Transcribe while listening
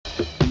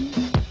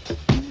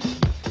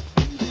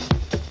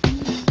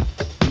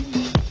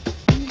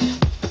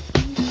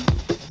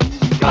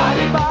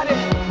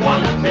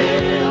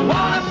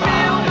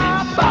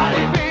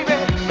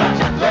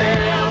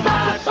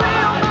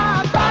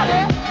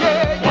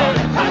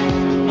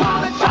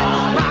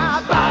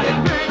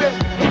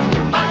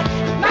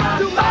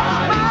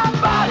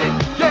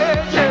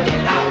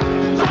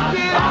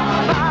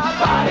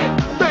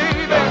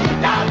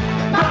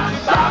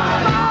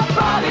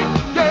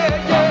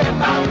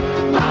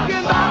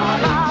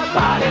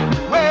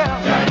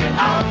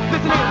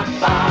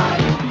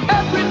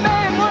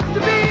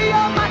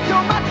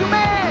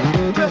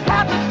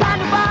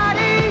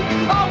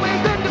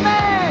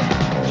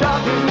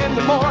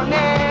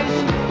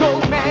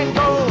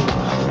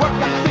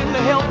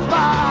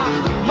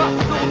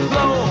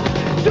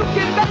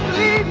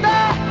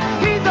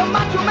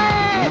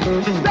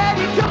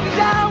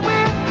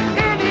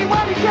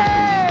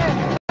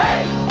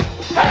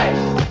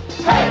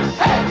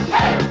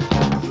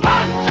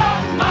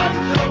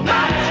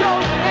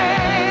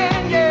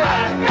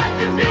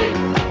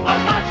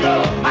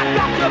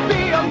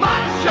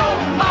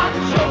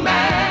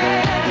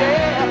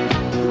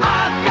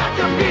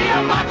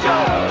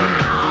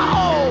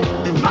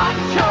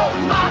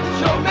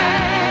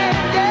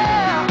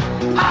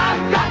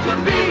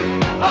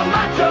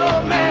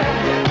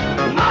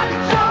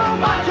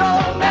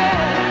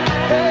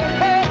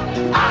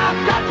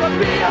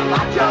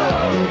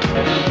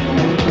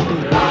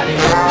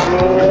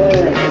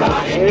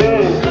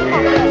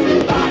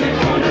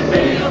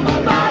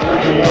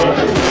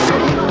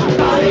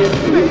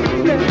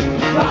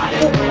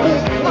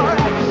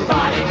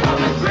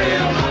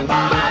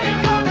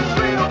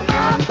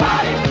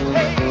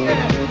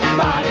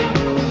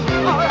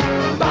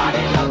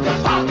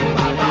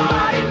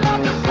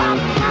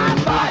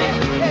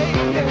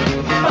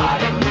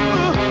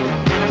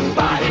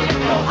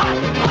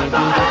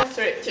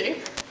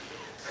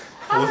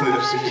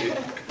see you.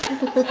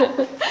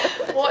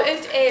 What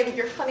is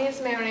your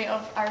funniest memory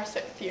of our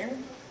 6th year?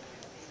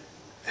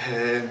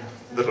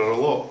 There are a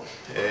lot,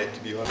 to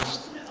be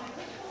honest.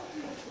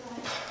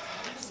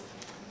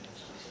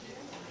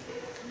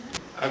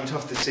 I would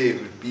have to say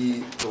it would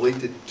be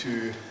related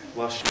to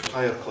last year's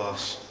higher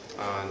class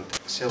and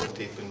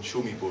sellotape and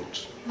show me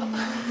boards.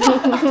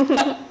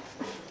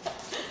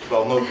 But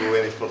I'll not go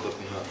any further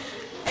than that.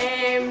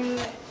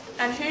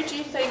 And who do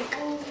you think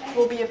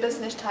will be a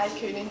business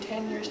tycoon in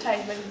 10 years'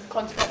 time and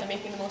consequently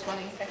making the most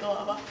money? I think a lot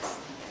of us.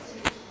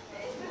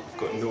 I've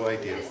got no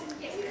idea.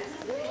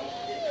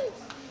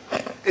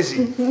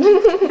 Izzy.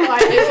 Why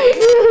Izzy?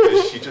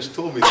 Because she just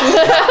told me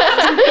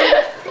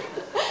that.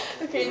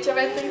 Okay, do you have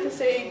anything to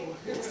say?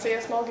 Just say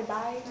a small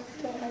goodbye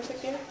to our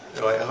 6th year?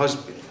 It has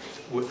been.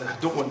 I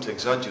don't want to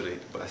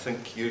exaggerate, but I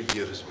think your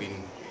year has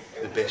been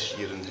the best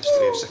year in the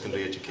history of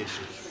secondary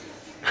education.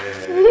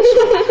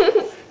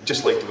 So,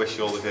 just like to wish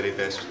you all the very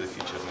best for the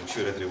future, and I'm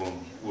sure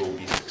everyone will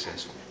be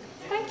successful.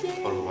 Thank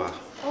you. Au revoir.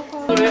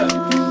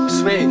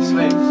 Sway.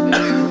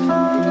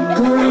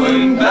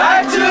 Going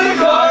back to the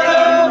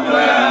corner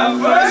where I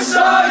first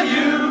saw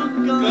you.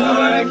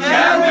 Gonna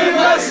camp in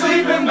my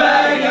sleeping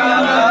bag,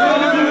 I'm not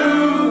gonna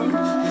move.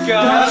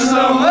 Got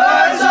some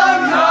words on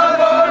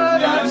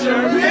cardboard, got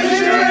your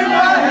picture in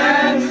my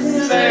hand.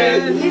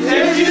 Saying,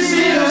 if you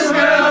see this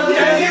girl,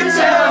 can you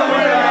tell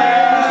where I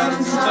am?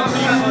 Some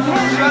people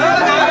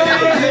try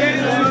to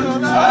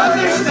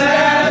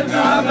understand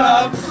I'm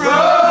not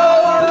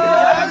broke,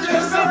 I'm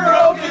just a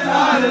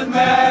broken-hearted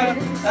man.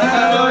 I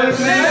know it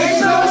makes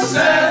no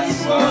sense,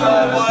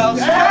 but what else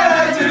can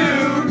I do?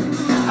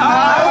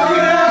 How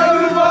can I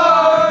move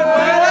on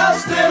when I'm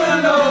still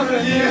alone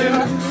with you?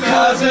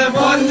 Cause if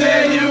one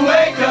day you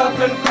wake up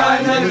and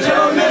find that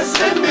you're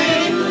missing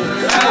me,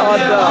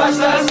 and your heart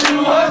starts to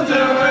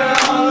wonder where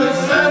all this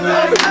stuff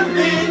I could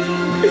be,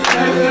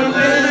 and you're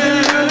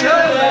living in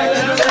your life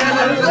just in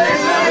a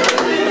place I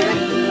could be,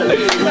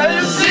 and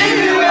you see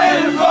me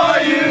waiting for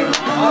you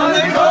on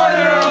the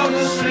corner of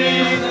the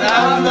street, and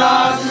I'm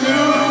not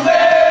moving,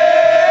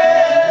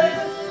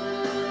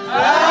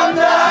 I'm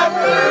not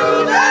moving.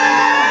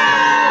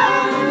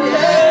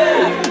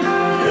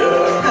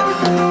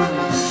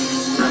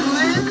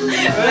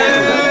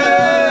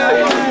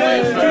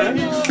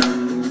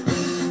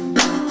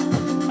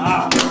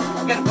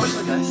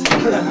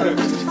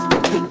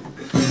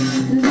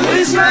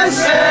 Policeman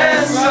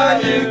says, son,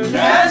 you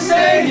can't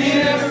stay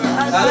here.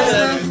 I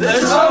said,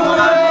 there's someone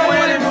I'm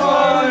waiting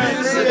for.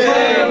 It's the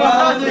day of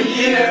the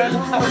year.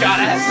 I've got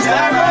to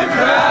stand my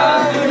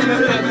ground,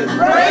 even if it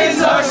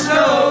rains or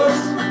snows.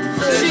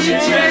 She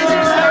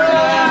changes her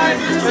mind,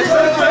 it's the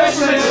first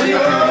place she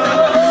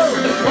goes.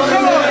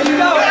 Come on, you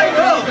gotta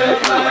go. They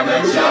find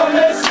that you're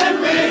missing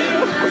me,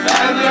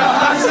 and your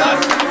heart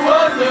starts to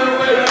wonder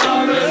where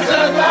all this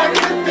stuff I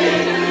could be.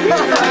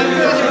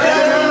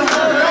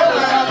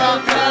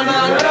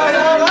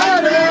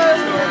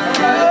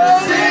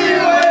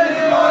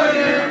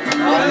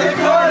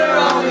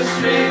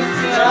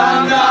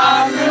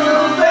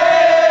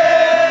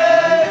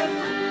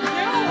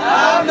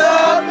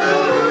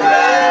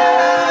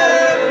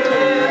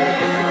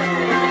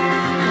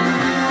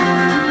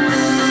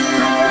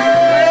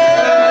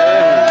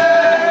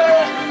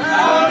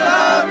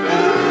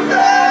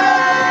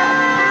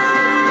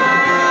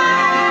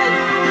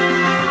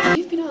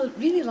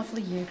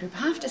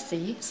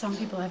 Some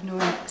people I've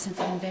known since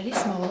I'm very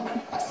small,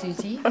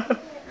 Susie,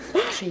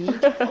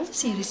 Craig, all the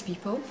serious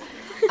people.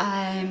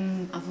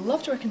 I've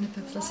loved working in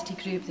the publicity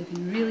group, they've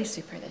been really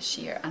super this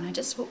year, and I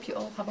just hope you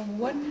all have a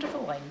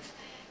wonderful life,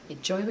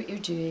 enjoy what you're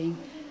doing,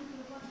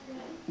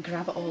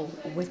 grab it all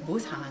with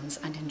both hands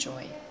and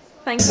enjoy.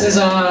 Thanks. It's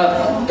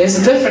a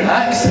different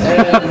act.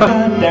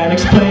 And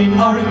explain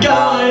our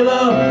guy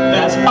love,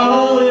 that's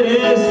all it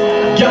is.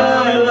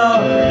 Guy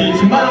love,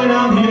 he's mine,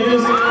 I'm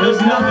his, there's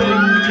nothing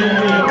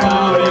gay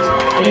about it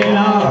in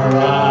our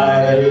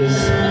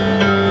eyes.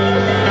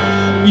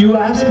 You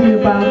ask me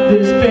about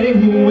this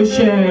thing we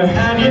share,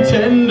 and you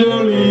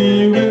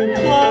tenderly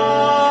replies,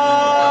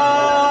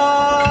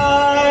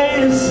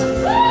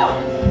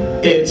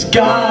 it's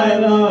guy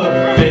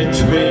love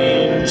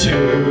between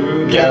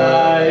two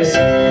guys.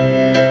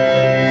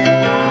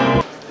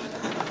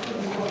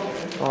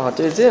 Oh,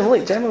 dude, Jim,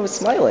 look, Gemma was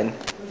smiling.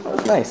 That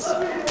was nice.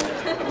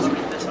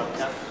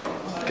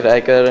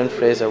 Gregor and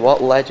Fraser,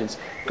 what legends.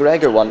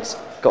 Gregor once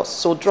got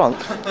so drunk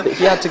that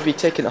he had to be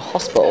taken to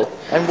hospital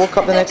and woke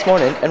up the next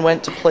morning and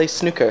went to play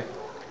snooker.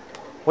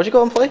 What'd you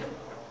go and play?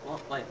 What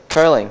play?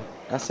 Curling.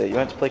 That's it, you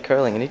went to play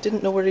curling and he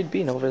didn't know where he'd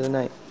been over the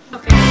night.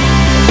 Okay.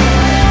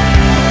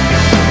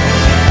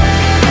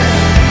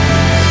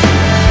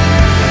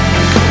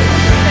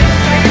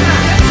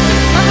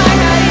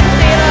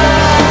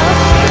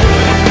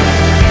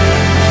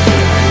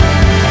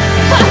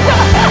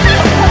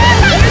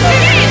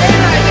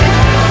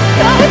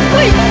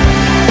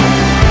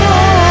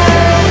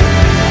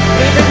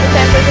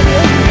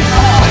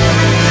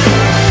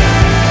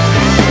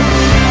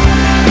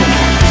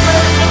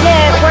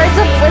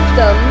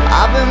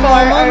 I've been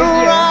roaming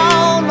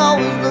around,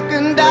 always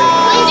looking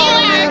down.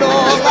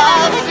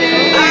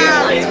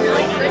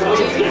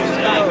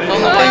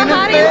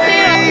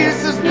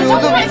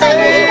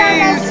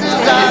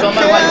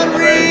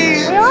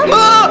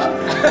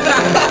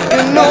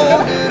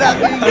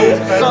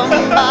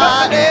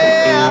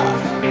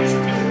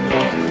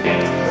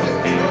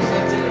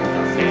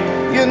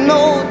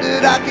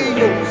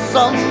 you're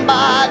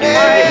somebody.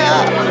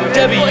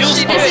 Debbie, you're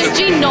This is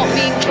Jean not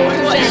being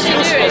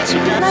photogenic.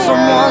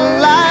 Someone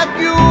like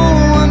you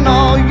and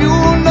all you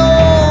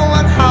know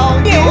and how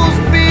you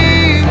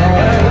speak.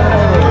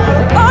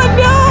 Oh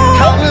no!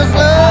 Countless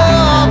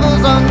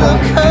lovers under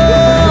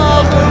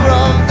cover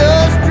of the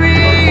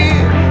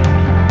street.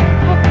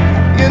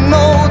 You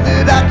know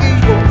that I can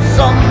use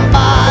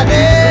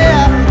somebody.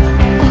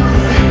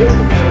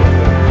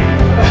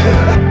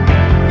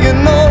 You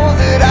know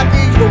that I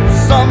can use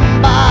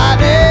somebody.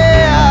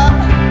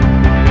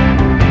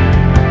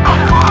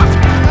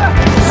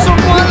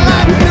 Someone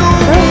like you.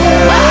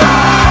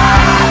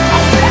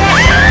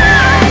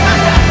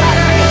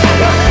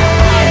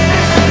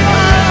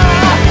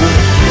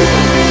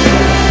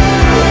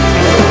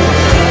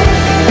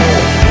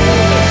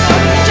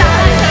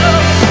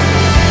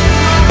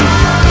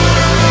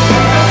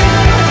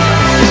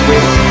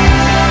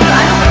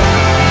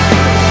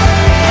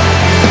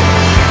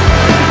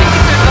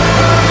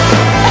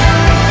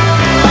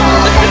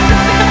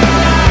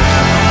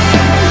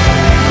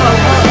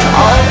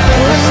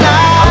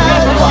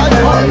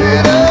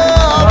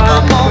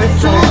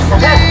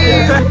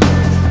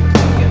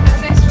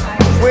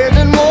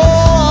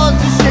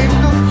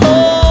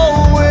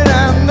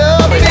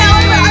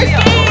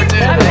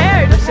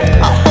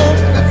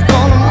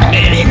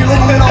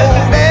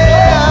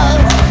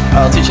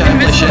 I'll teach you how to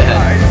play shithead.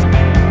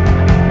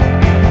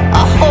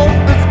 I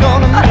hope it's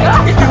gonna make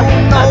you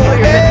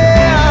notice.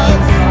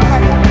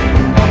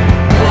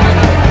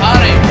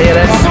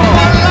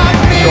 Someone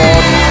like me.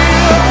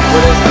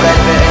 With his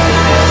benefit in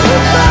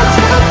his hand.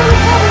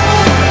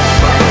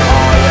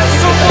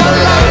 Someone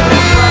like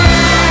me.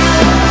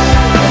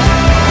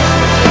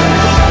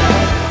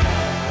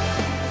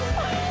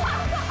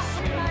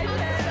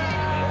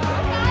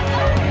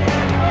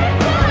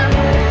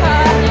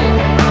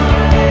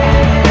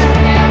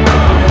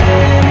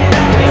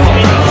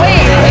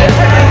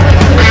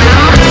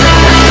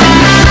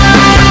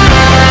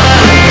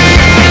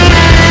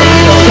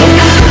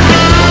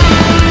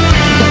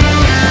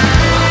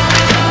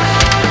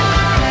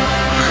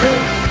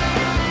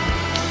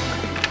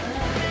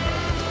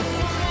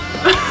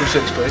 What's the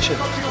expression?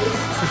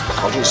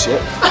 I'll just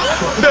sit.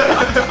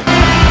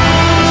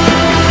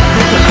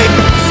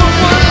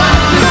 Someone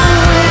like you.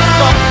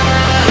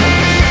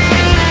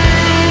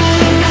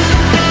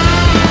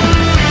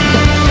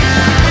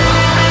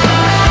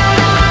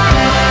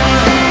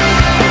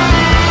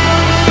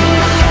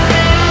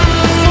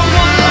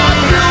 Someone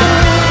like you.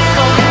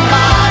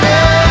 Somebody.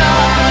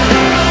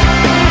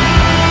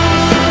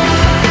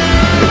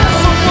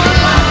 Someone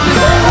like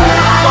you.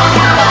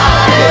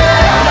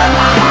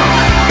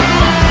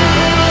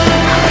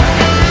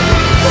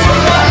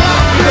 Somebody.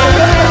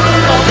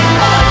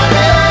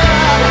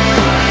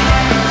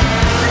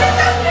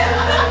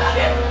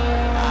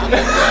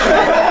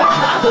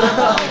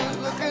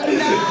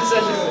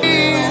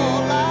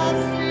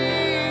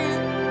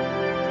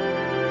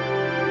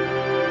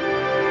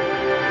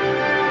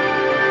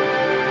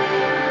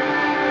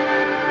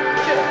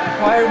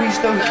 Why are we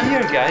still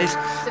here, guys?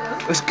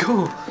 Let's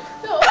go.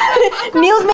 Neil's